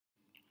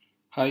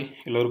Hi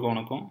எல்லோருக்கும்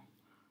வணக்கம்.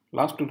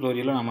 Last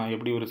டுட்டோரியலில் நம்ம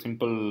எப்படி ஒரு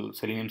சிம்பிள்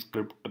செலினியம்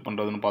ஸ்கிரிப்ட்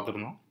பண்ணுறதுன்னு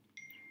பார்த்துருந்தோம்.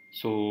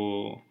 ஸோ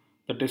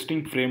இந்த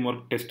டெஸ்டிங் ஃப்ரேம்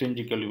ஒர்க்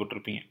TestNG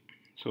கேள்விப்பட்டிருப்பீங்க.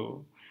 ஸோ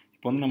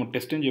இப்போ வந்து நம்ம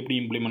TestNG எப்படி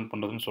இம்ப்ளிமெண்ட்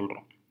பண்ணுறதுன்னு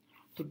சொல்கிறோம்.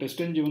 ஸோ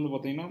TestNG வந்து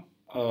பார்த்திங்கன்னா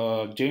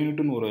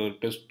ஜெயினுட்டுன்னு ஒரு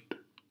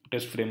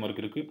டெஸ்ட் ஃப்ரேம்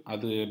ஒர்க் இருக்குது.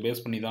 அது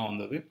பேஸ் பண்ணி தான்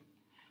வந்தது.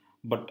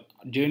 பட்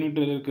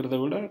ஜெயினுட்டில்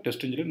இருக்கிறத விட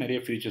TestNGயில் நிறைய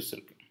ஃபீச்சர்ஸ்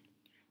இருக்குது.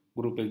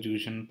 குரூப்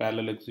எக்ஸிக்யூஷன்,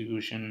 பேரலல்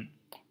எக்ஸிக்யூஷன்,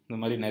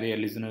 இந்த மாதிரி நிறைய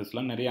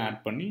லிசனர்ஸ்லாம் நிறைய ஆட்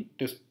பண்ணி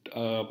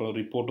அப்புறம்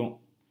ரிப்போர்ட்டும்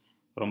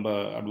ரொம்ப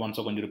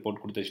அட்வான்ஸாக கொஞ்சம் ரிப்போர்ட்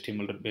கொடுத்து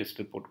HTML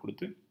பேஸ்ட் ரிப்போர்ட்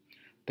கொடுத்து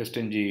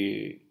TestNG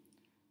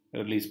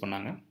ரிலீஸ்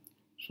பண்ணாங்க.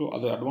 ஸோ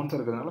அது அட்வான்ஸாக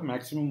இருக்கிறதுனால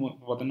மேக்ஸிமம்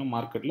பார்த்தீங்கன்னா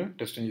மார்க்கெட்டில்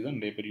TestNG தான்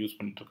நிறைய பேர் யூஸ்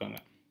பண்ணிட்டுருக்காங்க.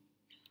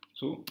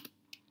 ஸோ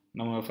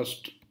நம்ம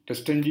ஃபஸ்ட்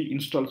TestNG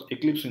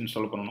எக்லிப்ஸ்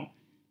இன்ஸ்டால் பண்ணணும்.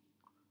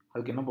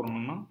 அதுக்கு என்ன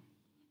பண்ணணும்னா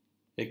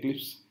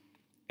எக்லிப்ஸ்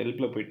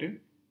ஹெல்ப்பில் போயிட்டு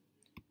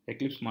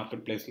எக்லிப்ஸ்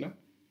மார்க்கெட் பிளேஸில்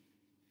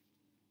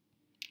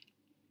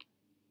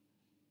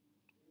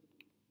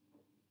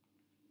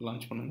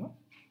லான்ச் பண்ணுங்கள்.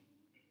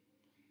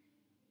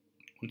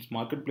 ஒன்ஸ்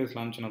மார்க்கெட் பிளேஸ்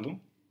லான்ச் ஆனதும்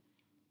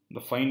இந்த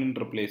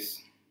ஃபைன்ன்ற பிளேஸ்,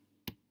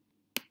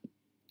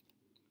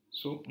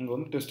 ஸோ இங்கே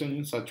வந்து TestNG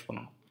சர்ச்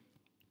பண்ணணும்.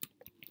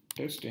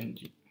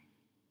 TestNG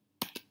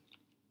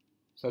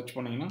சர்ச்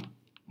பண்ணிங்கன்னா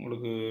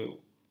உங்களுக்கு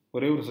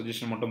ஒரே ஒரு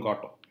சஜஷன் மட்டும்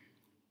காட்டும்,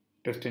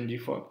 TestNG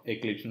ஃபார்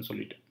எக்லிப்ஸ்னு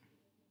சொல்லிட்டு.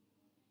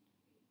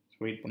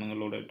 வெயிட்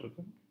பண்ணுங்கள், லோட் ஆகிட்டு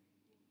இருக்கு.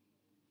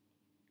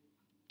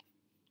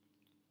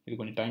 இது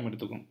கொஞ்சம் டைம்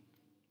எடுத்துக்கும்.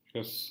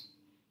 பிகாஸ்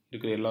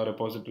இருக்கிற எல்லா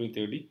ரெபாசிட்டரியும்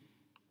தேடி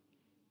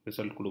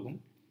ரிசல்ட் கொடுக்கும்.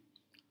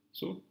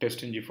 So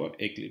TestNG for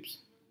Eclipse.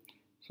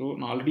 So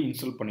நான் ஆல்ரெடி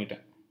இன்ஸ்டால்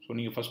பண்ணிட்டேன். ஸோ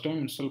நீங்கள் ஃபஸ்ட்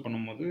டைம் இன்ஸ்டால்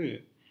பண்ணும்போது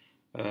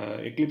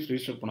எக்லிப்ஸ்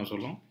ரீஸ்டார்ட் பண்ண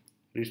சொல்லும்.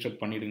 ரீஸ்டார்ட்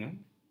பண்ணிவிடுங்க.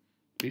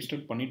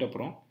 ரீஸ்டார்ட் பண்ணிட்ட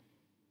அப்புறம்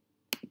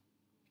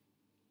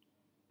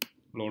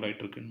லோட்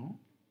ஆகிட்டுருக்கு. இன்னும்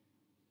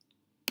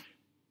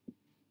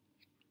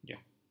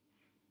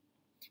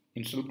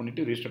இன்ஸ்டால்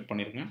பண்ணிவிட்டு ரீஸ்டார்ட்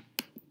பண்ணிடுங்க.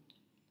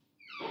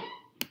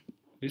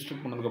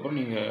 ரீஸ்டார்ட் பண்ணதுக்கப்புறம்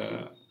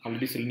நீங்கள்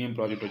ஆல்ரெடி செலினியம்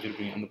ப்ராஜெக்ட்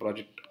வச்சுருப்பீங்க. அந்த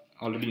ப்ராஜெக்ட்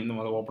ஆல்ரெடி இந்த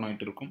மாதிரி ஓப்பன்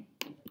ஆகிட்டு இருக்கும்.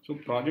 ஸோ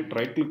ப்ராஜெக்ட்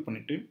ரைட் கிளிக்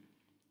பண்ணிவிட்டு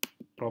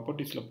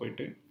ப்ராப்பர்ட்டிஸில்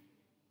போயிட்டு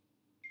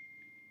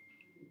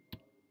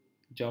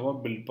ஜாவா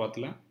பில்ட்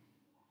பாத்தில்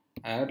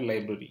ஆட்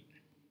லைப்ரரி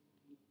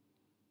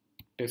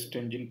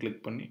TestNG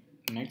கிளிக் பண்ணி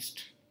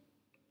நெக்ஸ்ட்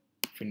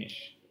ஃபினிஷ்.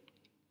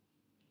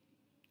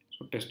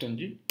 ஸோ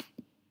TestNG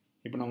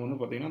இப்போ நம்ம வந்து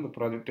பார்த்திங்கன்னா அந்த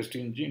ப்ராஜெக்ட்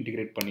TestNG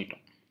இன்டிகிரேட்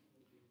பண்ணிட்டோம்.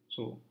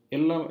 ஸோ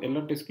எல்லா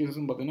டெஸ்ட்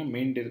கேஸஸும் பார்த்திங்கன்னா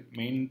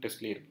மெயின்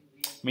டெஸ்ட்லேயே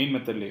இருக்குது, மெயின்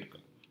மெத்தட்லேயே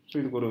இருக்குது. ஸோ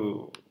இதுக்கு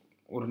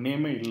ஒரு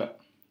நேமே இல்லை.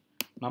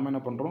 நாம் என்ன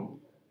பண்ணுறோம்,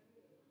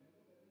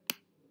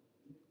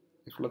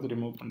 ஃபுல்லாக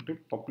ரிமூவ் பண்ணிட்டு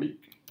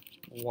public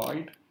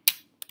void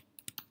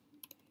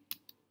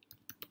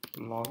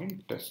login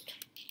test.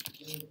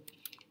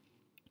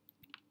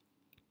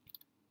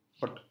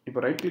 But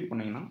இப்போ ரைட் கிளிக்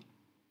பண்ணிங்கன்னா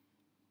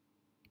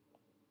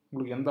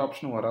உங்களுக்கு எந்த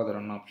ஆப்ஷனும் வராது,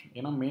 ரன் ஆப்ஷன்.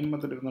 ஏன்னா மெயின்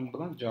மெத்தட் இருந்தால்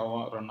மட்டும் தான்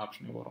ஜாவா ரன்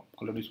ஆப்ஷனே வரும்.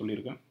 ஆல்ரெடி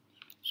சொல்லியிருக்கேன்.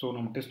 ஸோ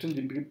நம்ம TestNG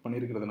integrate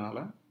பண்ணியிருக்கிறதுனால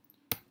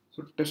so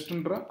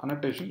டெஸ்ட்ன்ற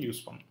annotation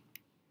use பண்ணணும்.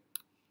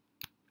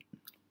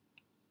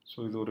 ஸோ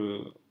இது ஒரு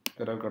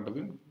எரர்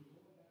காட்டுது.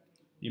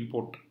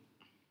 இம்போர்ட்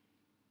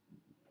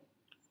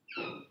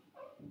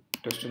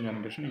TestNG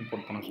அனோட்டேஷன்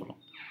இம்போர்ட் பண்ண சொல்லும்.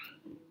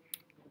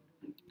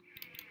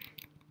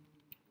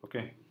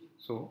 ஓகே,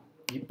 ஸோ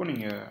இப்போ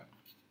நீங்கள்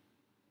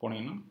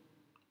போனீங்கன்னா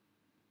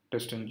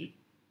TestNG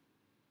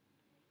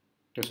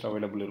டெஸ்ட்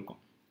அவைலபிள்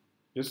இருக்கும்.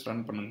 ஜஸ்ட்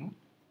ரன் பண்ணுங்கள்.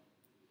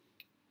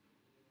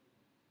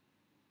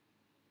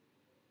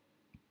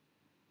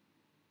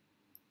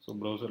 ஸோ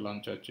ப்ரௌசர்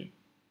லான்ச் ஆச்சு.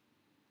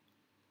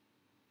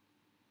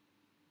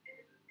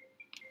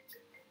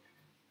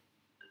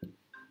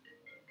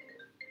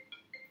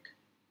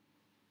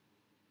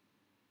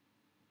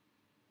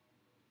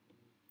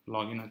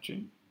 லாகின் ஆச்சு.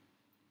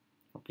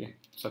 Okay,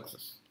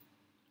 success.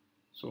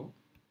 ஸோ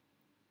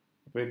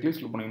இப்போ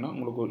எக்லிப்ஸில் போனீங்கன்னா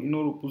உங்களுக்கு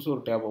இன்னொரு புதுசு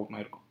ஒரு டேப் ஓப்பன்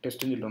ஆகிருக்கும்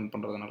TestNG ரன்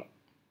பண்ணுறதுனால.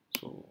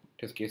 ஸோ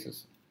டெஸ்ட்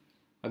கேசஸ்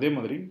அதே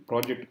மாதிரி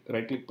ப்ராஜெக்ட்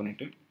ரைட் கிளிக்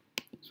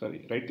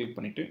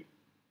பண்ணிவிட்டு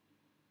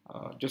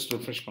ஜஸ்ட்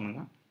ரெஃப்ரெஷ்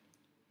பண்ணுங்கள்.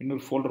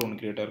 இன்னொரு ஃபோல்டர் ஒன்று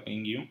க்ரியேட் ஆகிருக்கும்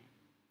இங்கேயும்.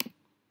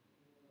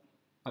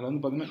 அது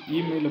வந்து பார்த்திங்கன்னா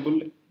emailable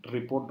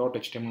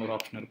report.html ஒரு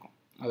ஆப்ஷன் இருக்கும்.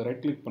 அதை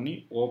ரைட் கிளிக் பண்ணி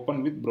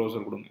ஓப்பன் வித்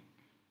ப்ரௌசர் கொடுங்க.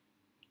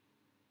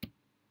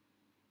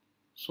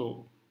 ஸோ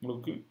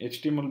உங்களுக்கு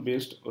HTML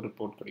பேஸ்ட் ஒரு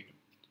ரிப்போர்ட் கிடைக்கும்.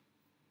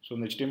 ஸோ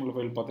இந்த HTML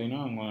ஃபைல்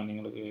பார்த்தீங்கன்னா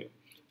உங்களுக்கு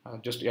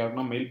ஜஸ்ட்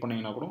யாருன்னா மெயில்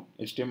பண்ணிங்கன்னா கூட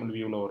HTML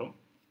வியூவில் வரும்.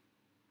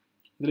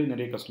 இதில்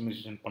நிறைய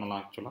கஸ்டமைசேஷன்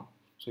பண்ணலாம் ஆக்சுவலாக.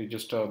 ஸோ இது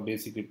ஜஸ்ட்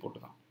பேசிக்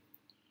ரிப்போர்ட் தான்.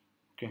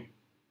 ஓகே,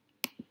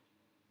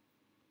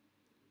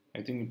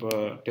 ஐ திங்க் இப்போ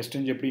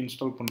TestNG எப்படி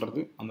இன்ஸ்டால்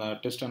பண்ணுறது, அந்த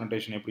டெஸ்ட்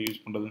அனோட்டேஷன் எப்படி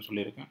யூஸ் பண்ணுறதுன்னு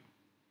சொல்லியிருக்கேன்.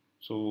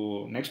 ஸோ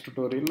நெக்ஸ்ட்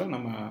டுட்டோரியலில்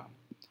நம்ம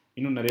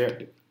இன்னும் நிறைய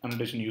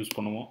அனோட்டேஷன் யூஸ்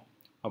பண்ணுவோம்.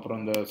 அப்புறம்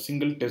இந்த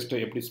சிங்கிள் டெஸ்ட்டை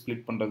எப்படி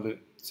ஸ்ப்ளிட் பண்ணுறது,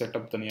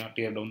 செட்டப் தனியாக,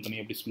 டியர் டவுன்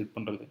தனியாக எப்படி ஸ்ப்ளிட்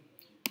பண்ணுறது,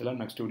 இதெல்லாம்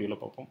நெக்ஸ்ட்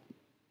வீடியோவில் பார்ப்போம்.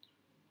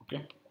 ஓகே,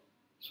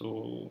 ஸோ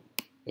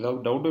ஏதாவது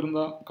டவுட்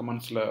இருந்தால்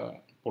கமெண்ட்ஸில்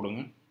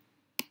போடுங்க.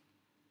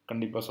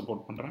 கண்டிப்பாக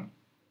சப்போர்ட் பண்ணுறேன்.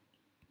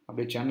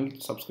 அப்படியே சேனல்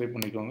சப்ஸ்கிரைப்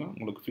பண்ணிக்கோங்க.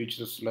 உங்களுக்கு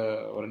ஃபியூச்சர்ஸில்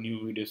வர நியூ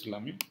வீடியோஸ்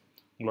எல்லாமே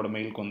உங்களோட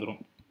மெயிலுக்கு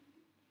வந்துடும்.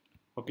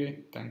 Okay,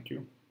 thank you.